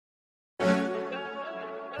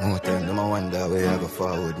More time, them I wonder where I go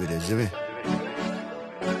forward with it, Jimmy.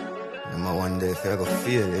 Them I wonder if I go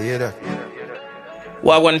fail, you hear that?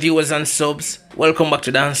 Wagwan viewers and subs, welcome back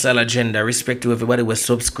to the Dancehall Agenda. Respect to everybody who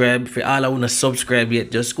subscribe. For all who not subscribe yet,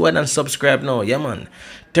 just go ahead and subscribe now, yeah man.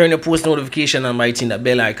 Turn your post notification and write in that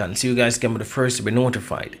bell icon so you guys can be the first to be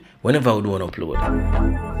notified whenever we do an upload.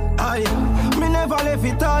 Aye, me never left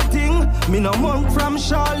it all thing. Me no monk from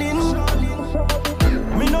Charlene.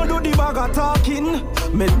 Me no do the bag of talking.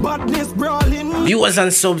 Me badness brawling. Viewers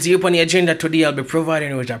and subs, here on the agenda today, I'll be providing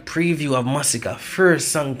you with a preview of Masicka first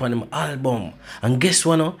song on him album. And guess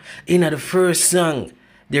what no? In the first song,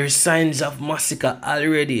 there are signs of Masicka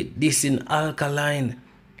already. This in Alkaline.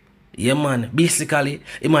 Yeah man, basically,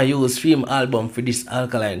 he might use film album for this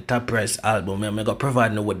Alkaline Top Prize album. I'm gonna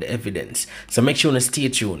provide you with the evidence. So make sure to stay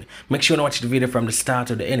tuned. Make sure to watch the video from the start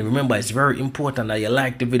to the end. Remember, it's very important that you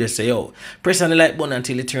like the video. So yo, press on the like button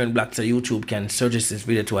until it turns black so YouTube can suggest this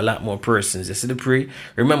video to a lot more persons. You see the pre?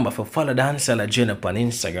 Remember, for follow Dancehall Agenda on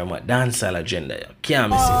Instagram at Dancehall Agenda. You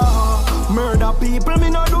can't miss it. Murder people, me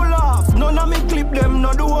no do laugh. None of me clip them,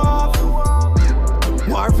 no do off.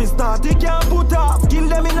 War fi start, they can't put off. Kill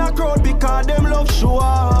them in a crowd because them love show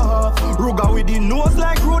off. Ruga with the nose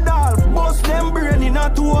like Rudolph. Bust them brain in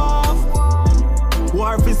a two off.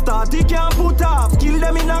 War fi start, they can't put off. Kill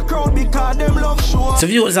them in a crowd because them love show off. So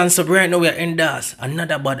viewers and sub, right now we are in Das.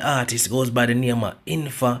 Another bad artist goes by the name of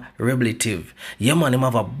Inpha Reblitive. Yeah man, him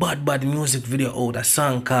have a bad music video out, a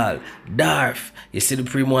song called Dwarf. You see the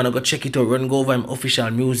primo, wanna go check it out, run go over him official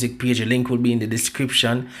music page. The link will be in the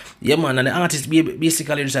description. Yeah man, and the artist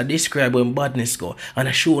basically just describe him badness go. And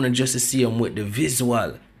I show him just to see him with the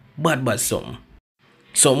visual. Bad something.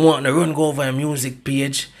 So I want to run go over him music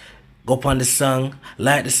page. Go up on the song,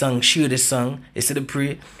 like the song, share the song. You see the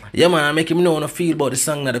pre? Yeah man, I make him know how to feel about the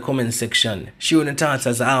song in the comment section. Share the thoughts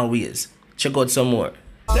as always. Check out some more.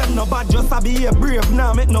 Them no bad, just a be a brave,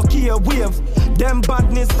 now make no key wave. Them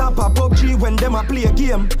badness stop a PUBG when them a play a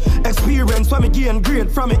game. Experience when me gain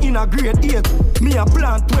grade from me in a grade 8. Me a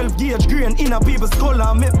plant 12 gauge grain in a people's skull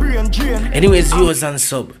and make brain drain. Anyways, viewers and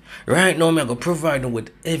sub, right now I'm gonna provide them with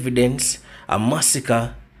evidence a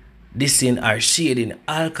Masicka dissing or shading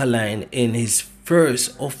Alkaline in his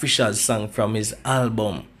first official song from his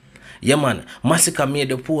album. Yeah man, Masicka made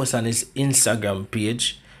the post on his Instagram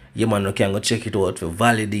page. Yeah man, you can go check it out to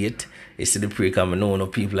validate. You see the pre come know no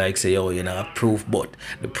people like say, yo, you know, proof, but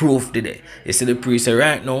the proof today. You see the pre say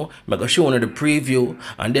right now, I'm gonna show you the preview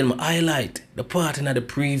and then I highlight the part in the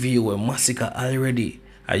preview where Masicka already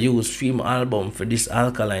I use film album for this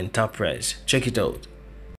Alkaline Top Prize. Check it out.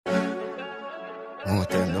 More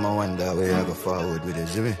time, them I wonder where I go forward with it,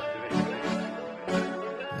 Jimmy.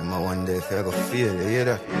 Them I wonder if I go fail, you hear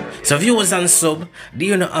that? So viewers and sub, do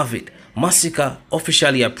you know have it? Masicka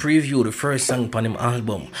officially a preview the first song on him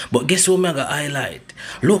album. But guess what I got highlight?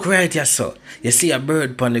 Look right here, sir. You see a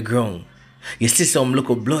bird on the ground. You see some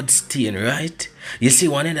little blood stain, right? You see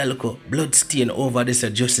one other little blood stain over this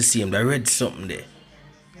just to see him, the red something there.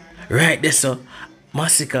 Right there, sir.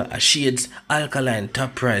 Masicka shades Alkaline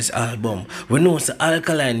Top Prize album. We know so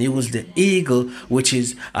Alkaline used the eagle, which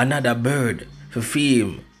is another bird, for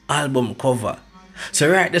film album cover. So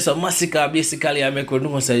right there, so Masicka basically I make we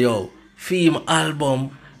know say yo, film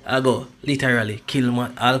album I go literally kill my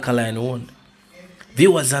Alkaline one.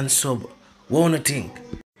 Viewers and sub, what do you think?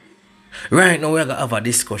 Right now we're gonna have a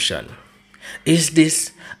discussion. Is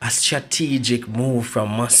this a strategic move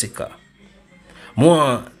from Masicka?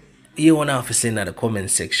 More you want to have to say in the comment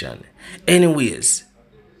section. Anyways,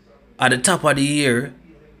 at the top of the year,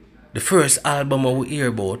 the first album we hear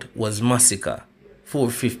about was Masicka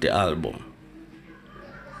 450 album.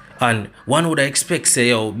 And one would expect say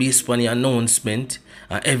yo, based on the announcement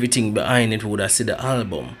and everything behind it would have said the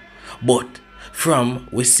album. But from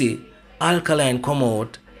we see Alkaline come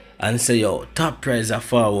out and say yo, Top Prize are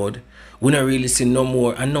forward. We don't really see no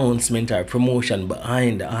more announcement or promotion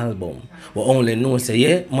behind the album. We only know say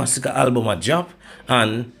yeah, Masicka album a drop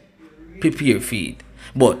and prepare feed.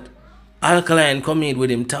 But Alkaline come in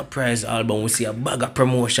with him Top Prize album, we see a bag of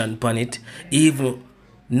promotion on it. Even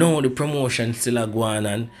now the promotion still a go on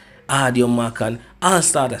and audio mark and all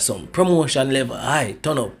start at some promotion level high,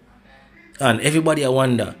 turn up. And everybody I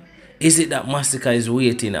wonder, is it that Masicka is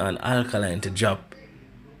waiting on Alkaline to drop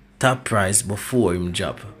Top Prize before him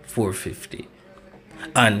drop 450?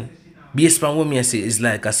 And based on what me say is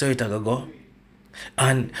like a certain ago.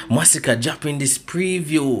 And Masicka dropping this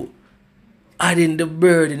preview, adding the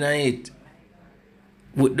bird in it.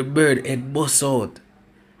 With the bird head bust out.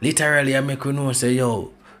 Literally I make you know say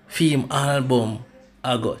yo, film album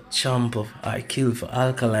I got champ of I kill for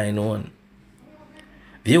Alkaline one.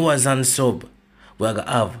 Viewers and sub, we're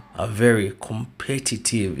gonna have a very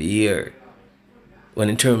competitive year when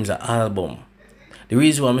in terms of album. The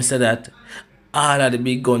reason why I say that, all of the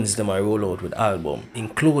big guns them are roll out with album,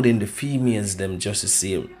 including the females them just the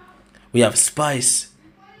same. We have Spice,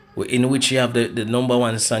 in which you have the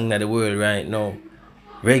 #1 song in the world right now,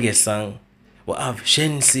 reggae song. We have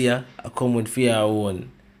Shensia, I come with Fear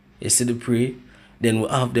One. You see the pre? Then we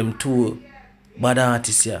have them two bad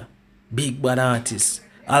artists here, big bad artists,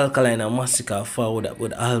 Alkaline and Masicka forward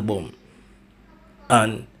with album.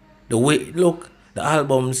 And the way, look, the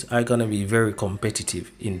albums are gonna be very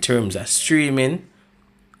competitive in terms of streaming,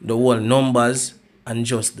 the whole numbers, and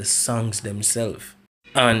just the songs themselves.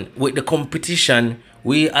 And with the competition,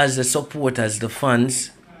 we as the supporters, the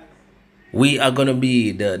fans, we are gonna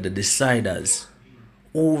be the deciders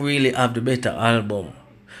who really have the better album.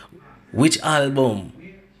 Which album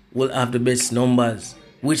will have the best numbers?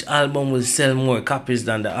 Which album will sell more copies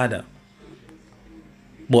than the other?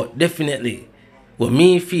 But definitely, what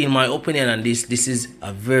me feel, my opinion on this is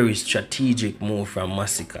a very strategic move from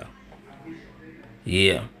Masicka.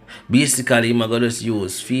 Yeah. Basically, I'm gonna just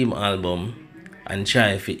use Theme album and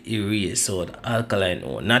try to erase out Alkaline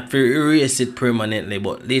Oh. Not to erase it permanently,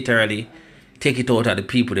 but literally take it out of the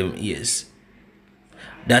people them ears.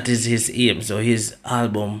 That is his aim, so his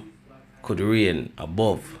album could reign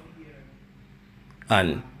above.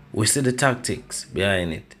 And we see the tactics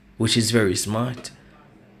behind it, which is very smart.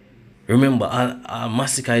 Remember,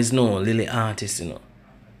 Masicka is no little artist, you know.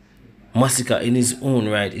 Masicka in his own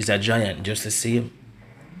right is a giant, just the same.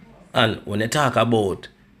 And when they talk about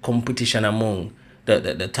competition among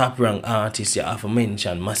the top ranked artists, you have to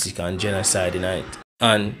mention Masicka and Genocide in it.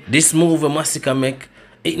 And this move Masicka make,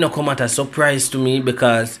 it not come at a surprise to me,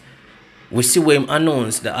 because we see when him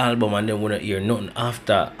announce the album and then we don't hear nothing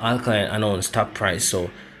after Alkaline announced Top Prize. So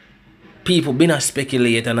people been a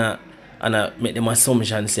speculate and make them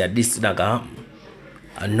assumptions say this is not gonna happen.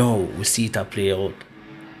 And now we see it a play out.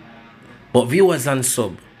 But viewers and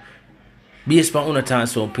sub, based on your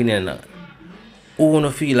thoughts and opinion, who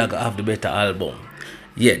wanna feel like I have the better album?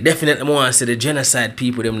 Yeah, definitely more to see the Genocide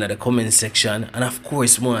people them in the comment section, and of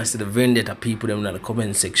course more to see the Vendetta people them in the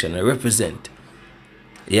comment section and represent.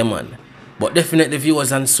 Yeah man. But definitely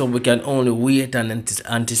viewers and sub, we can only wait and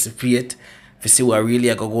anticipate to see what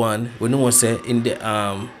really go on. We know say in the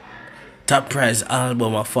Top Prize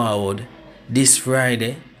album are forward this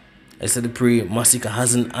Friday. I said the Masicka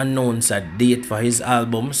hasn't announced a date for his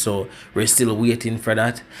album, so we're still waiting for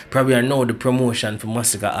that. Probably I know the promotion for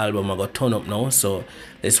Masicka album I got turn up now, so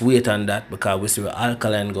let's wait on that, because we see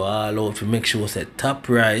Alkaline go all out to make sure that Top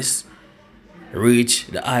Prize reach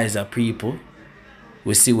the eyes of people.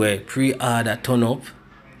 We see where pre-order turn up,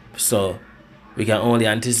 so we can only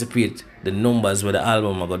anticipate the numbers where the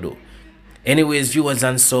album are gonna do. Anyways, viewers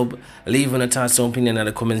and sub, leave a thoughts and opinion in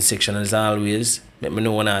the comment section as always. Let me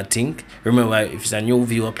know what I think. Remember, if it's a new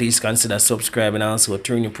viewer, please consider subscribing and also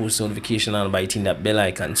turn your post notification on by hitting that bell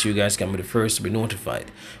icon so you guys can be the first to be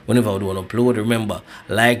notified whenever I do an upload. Remember,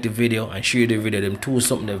 like the video and share the video. Them two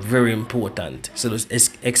something that's very important. So let's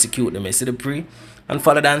execute them. I see the pre and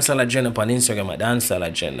follow the Dancehall Agenda on Instagram at Dancehall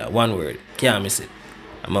Agenda. One word. Can't miss it.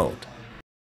 I'm out.